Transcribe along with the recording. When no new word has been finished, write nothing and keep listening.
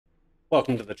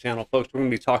Welcome to the channel, folks. We're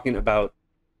going to be talking about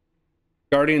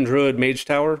Guardian Druid Mage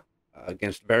Tower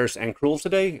against Varus and Cruel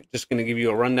today. Just going to give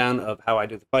you a rundown of how I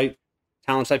do the fight,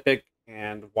 talents I pick,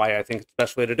 and why I think it's the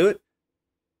best way to do it.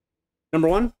 Number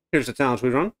one, here's the talents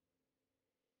we run.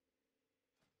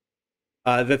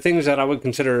 The things that I would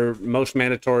consider most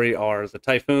mandatory are the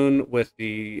Typhoon with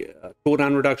the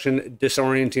cooldown reduction,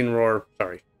 disorienting roar,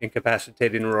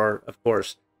 incapacitating roar, of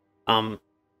course.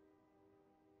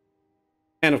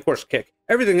 And of course, kick.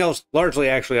 Everything else largely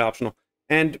actually optional.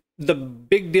 And the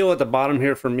big deal at the bottom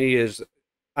here for me is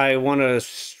I want to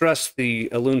stress the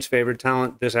Elun's Favored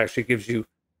talent. This actually gives you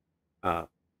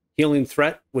healing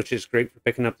threat, which is great for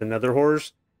picking up the Nether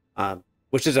Horrors,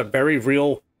 which is a very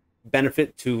real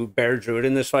benefit to Bear Druid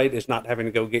in this fight, is not having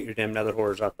to go get your damn Nether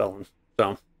Horrors off Ellen.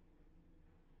 So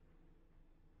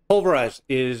Pulverize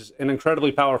is an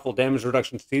incredibly powerful damage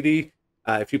reduction CD.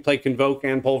 If you play Convoke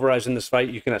and Pulverize in this fight,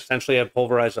 you can essentially have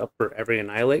Pulverize up for every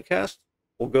Annihilate cast.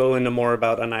 We'll go into more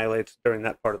about Annihilates during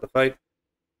that part of the fight.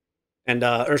 And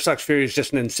Ursock's Fury is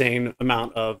just an insane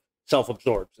amount of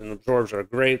self-absorbs, and absorbs are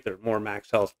great. They're more max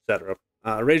health, etc.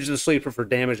 Rage of the Sleeper for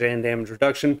damage and damage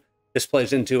reduction. This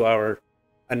plays into our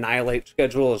Annihilate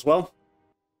schedule as well.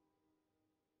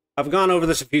 I've gone over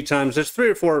this a few times. There's 3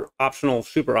 or 4 optional,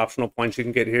 super optional points you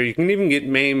can get here. You can even get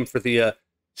Maim for the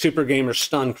Super Gamer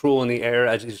stun Cruel in the air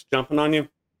as he's jumping on you,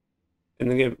 and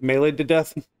then get meleeed to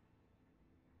death.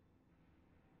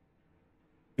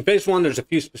 In phase 1, there's a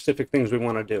few specific things we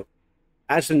want to do.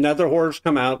 As the Nether Horrors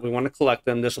come out, we want to collect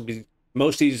them. This will be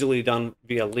most easily done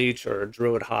via Leech or a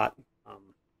Druid Hot. You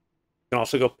can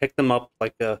also go pick them up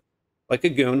like a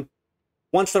goon.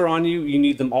 Once they're on you, you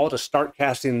need them all to start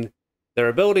casting their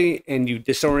ability, and you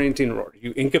disorienting roar.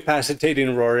 You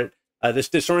incapacitating roar it. This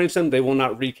disorients them. They will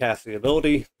not recast the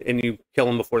ability, and you kill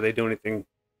them before they do anything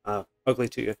ugly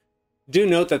to you. Do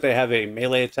note that they have a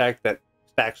melee attack that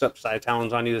stacks up side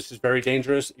talons on you. This is very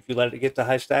dangerous. If you let it get to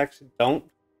high stacks, don't.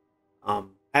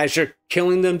 As you're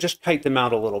killing them, just kite them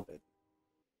out a little bit.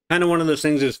 Kind of one of those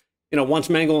things is, you know, once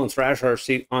Mangle and Thrash are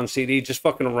on CD, just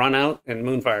fucking run out and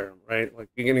Moonfire them, right? Like,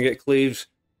 you're going to get cleaves.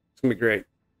 It's going to be great.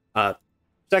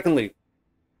 Secondly,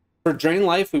 for Drain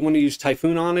Life, we want to use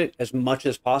Typhoon on it as much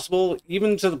as possible,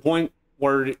 even to the point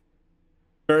where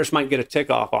Varus might get a tick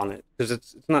off on it, because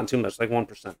it's not too much, like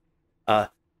 1%.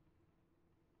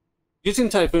 Using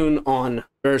Typhoon on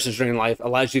Varus's Drain Life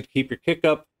allows you to keep your kick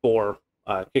up for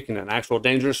kicking an actual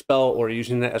dangerous spell, or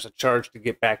using that as a charge to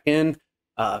get back in,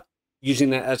 using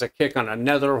that as a kick on a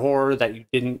Nether Horror that you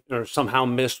didn't or somehow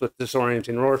missed with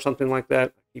Disorienting Roar or something like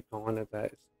that. I keep calling it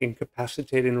that. It's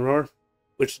Incapacitating Roar,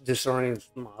 which disorients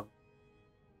the mob.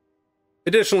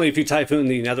 Additionally, if you Typhoon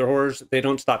the Nether Horrors, they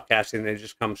don't stop casting. They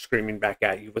just come screaming back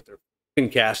at you with their pin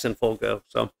cast in full go.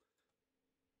 So,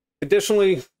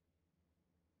 additionally,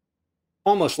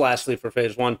 almost lastly for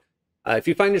phase 1, if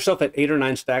you find yourself at 8 or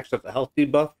 9 stacks of the health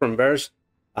debuff from Varus,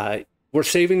 we're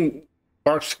saving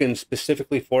Barkskin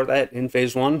specifically for that in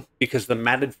phase 1, because the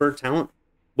Matted Fur talent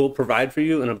will provide for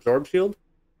you an Absorb Shield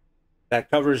that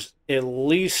covers at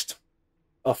least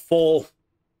a full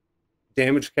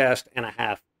damage cast and a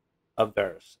half of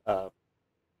Varus.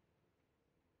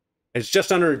 It's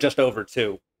just under or just over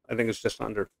 2. I think it's just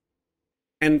under.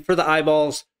 And for the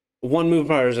eyeballs, 1 move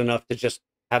fire is enough to just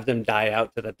have them die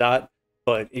out to the dot.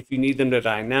 But if you need them to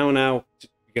die now,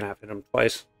 you're going to have to hit them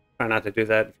twice. Try not to do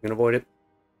that if you can avoid it.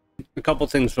 A couple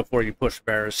things before you push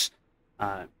Varus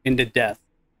into death.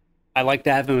 I like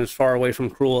to have him as far away from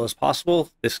Cruel as possible.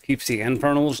 This keeps the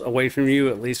Infernals away from you,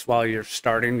 at least while you're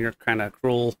starting your kind of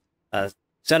Cruel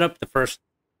setup. The first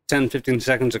 10-15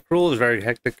 seconds of Cruel is very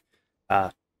hectic.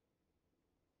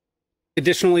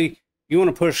 Additionally, you want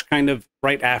to push kind of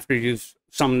right after you've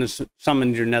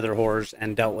summoned your Nether Horrors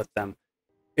and dealt with them.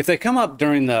 If they come up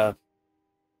during the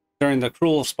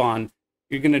Cruel spawn,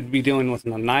 you're going to be dealing with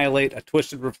an Annihilate, a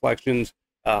Twisted Reflections,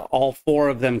 all 4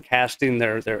 of them casting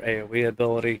their AoE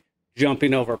ability,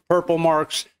 jumping over purple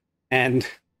marks, and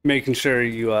making sure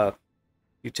you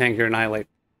tank your Annihilate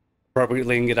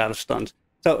appropriately and get out of stuns,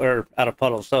 or out of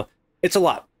puddles. So it's a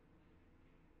lot.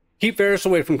 Keep Varus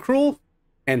away from Cruel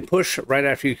and push right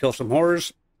after you kill some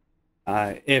Horrors.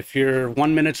 If your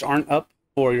 1 minutes aren't up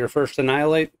for your first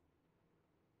Annihilate,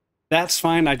 that's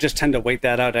fine. I just tend to wait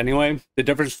that out anyway. The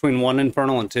difference between 1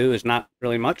 Infernal and 2 is not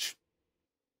really much.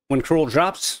 When Cruel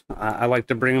drops, I like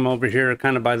to bring him over here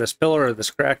kind of by this pillar or this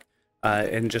crack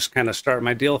and just kind of start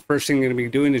my deal. First thing you're going to be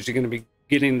doing is you're going to be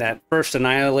getting that first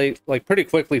Annihilate like pretty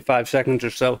quickly, 5 seconds or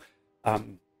so.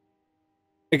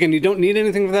 Again, you don't need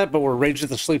anything for that, but we're Rage of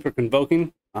the Sleeper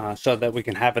convoking so that we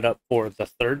can have it up for the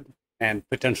 3rd and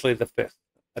potentially the 5th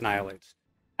Annihilates.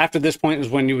 After this point is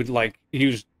when you would like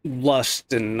use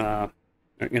lust and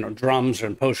drums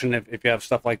and potion if you have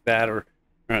stuff like that, or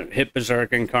hit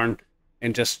berserk and karn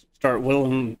and just start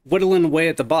whittling away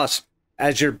at the boss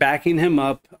as you're backing him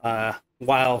up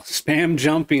while spam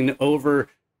jumping over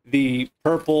the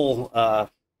purple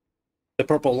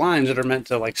lines that are meant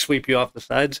to like sweep you off the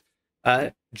sides.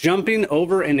 Jumping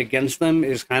over and against them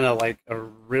is kind of like a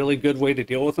really good way to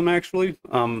deal with them, actually.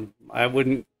 I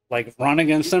wouldn't like run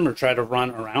against them or try to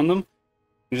run around them.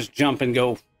 You just jump and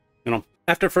go,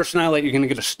 After first annihilate, you're going to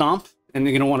get a stomp, and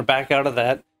you're going to want to back out of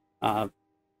that. And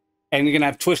you're going to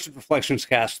have Twisted Reflections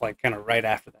cast like kind of right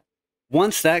after that.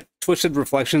 Once that Twisted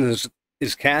Reflection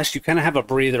is cast, you kind of have a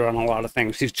breather on a lot of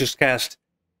things. He's just cast,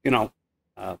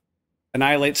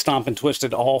 Annihilate, Stomp, and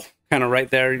Twisted all kind of right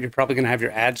there. You're probably going to have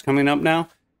your ads coming up now.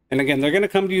 And again, they're going to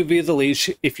come to you via the leash.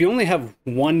 If you only have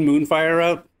one Moonfire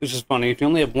out, this is funny, if you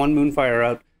only have one Moonfire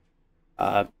out,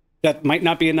 that might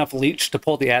not be enough leech to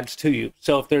pull the ads to you.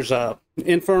 So if there's an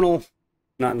an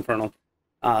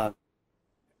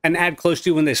ad close to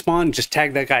you when they spawn, just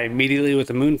tag that guy immediately with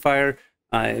a Moonfire.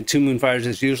 2 Moonfires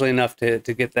is usually enough to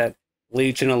get that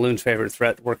leech and a Loon's Favorite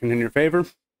threat working in your favor.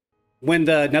 When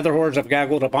the Nether Hordes have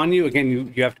gaggled up on you,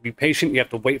 again, you have to be patient. You have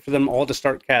to wait for them all to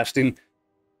start casting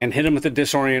and hit them with a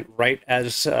Disorient right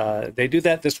as they do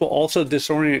that. This will also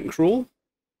disorient Cruel.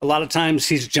 A lot of times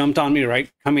he's jumped on me right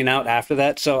coming out after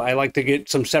that, so I like to get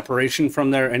some separation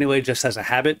from there anyway, just as a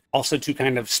habit. Also to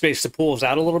kind of space the pools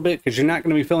out a little bit, because you're not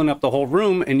going to be filling up the whole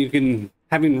room, and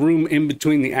having room in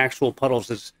between the actual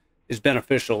puddles is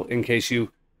beneficial in case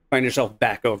you find yourself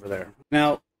back over there.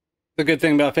 Now, the good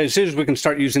thing about phase 2 is we can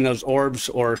start using those orbs,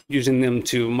 or using them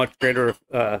to much greater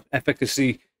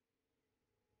efficacy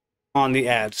on the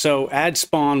ads. So ads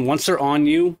spawn once they're on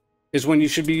you is when you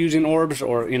should be using orbs,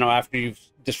 or after you've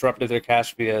disrupted their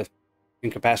cast via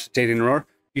Incapacitating Roar.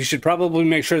 You should probably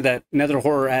make sure that Nether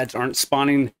Horror ads aren't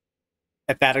spawning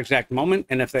at that exact moment,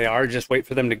 and if they are, just wait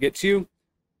for them to get to you.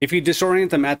 If you disorient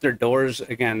them at their doors,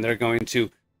 again, they're going to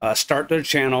start their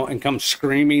channel and come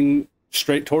screaming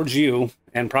straight towards you,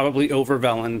 and probably over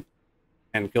Velen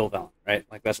and kill Velen, right?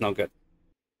 Like, that's no good.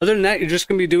 Other than that, you're just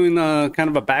going to be doing kind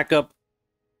of a backup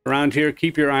around here.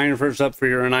 Keep your Ironforge up for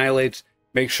your Annihilates.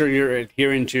 Make sure you're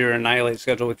adhering to your Annihilate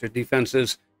schedule with your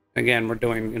defenses. Again, we're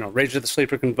doing, Rage of the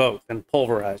Sleeper Convoke, then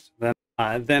Pulverize.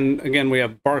 Then again, we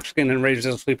have Barkskin and Rage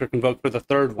of the Sleeper Convoke for the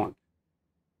 3rd one.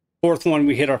 4th one,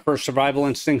 we hit our first Survival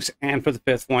Instincts, and for the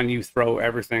 5th one, you throw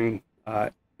everything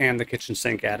and the kitchen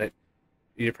sink at it.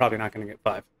 You're probably not going to get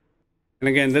 5. And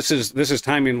again, this is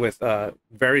timing with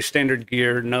very standard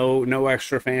gear, no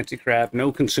extra fancy crap,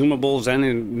 no consumables,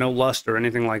 and no lust or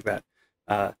anything like that.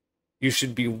 You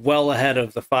should be well ahead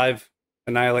of the 5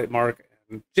 Annihilate mark,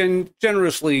 and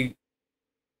generously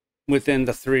within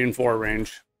the 3 and 4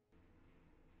 range.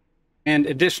 And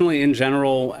additionally, in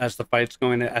general, as the fight's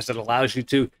going, as it allows you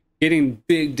to, getting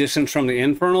big distance from the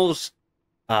Infernals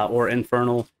or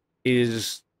Infernal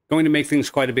is going to make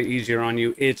things quite a bit easier on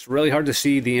you. It's really hard to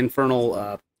see the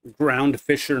Infernal ground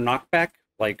fisher knockback,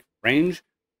 like range,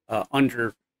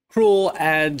 under Cruel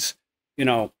ads,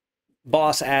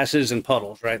 boss asses and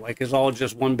puddles, right? Like, it's all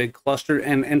just one big cluster,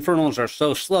 and Infernals are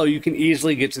so slow, you can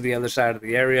easily get to the other side of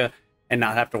the area and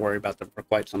not have to worry about them for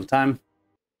quite some time.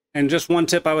 And just one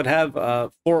tip I would have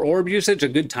for orb usage, a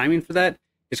good timing for that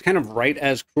is kind of right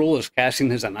as Cruel is casting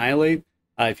his Annihilate.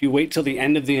 If you wait till the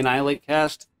end of the Annihilate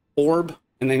cast, orb,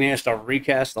 and then he has to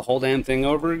recast the whole damn thing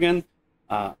over again,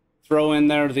 throw in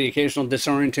there the occasional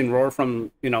Disorienting Roar from,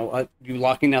 you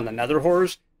locking down the Nether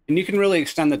Horrors, and you can really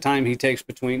extend the time he takes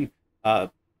between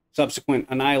subsequent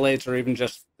Annihilates, or even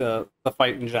just the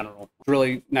fight in general. It's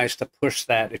really nice to push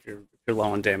that if you're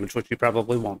low on damage, which you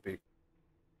probably won't be.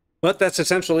 But that's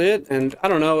essentially it, and I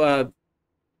don't know,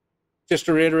 just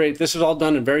to reiterate, this is all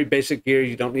done in very basic gear.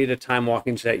 You don't need a time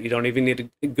walking set. You don't even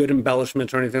need a good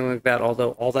embellishments or anything like that,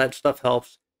 although all that stuff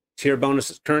helps. Tier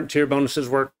bonuses, current tier bonuses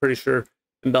work, pretty sure.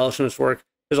 Embellishments work.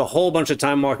 There's a whole bunch of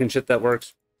time walking shit that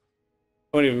works.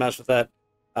 I won't even mess with that.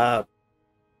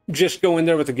 Just go in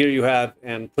there with the gear you have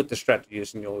and put the strat to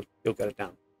use, and you'll get it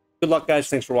down. Good luck, guys.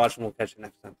 Thanks for watching. We'll catch you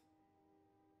next time.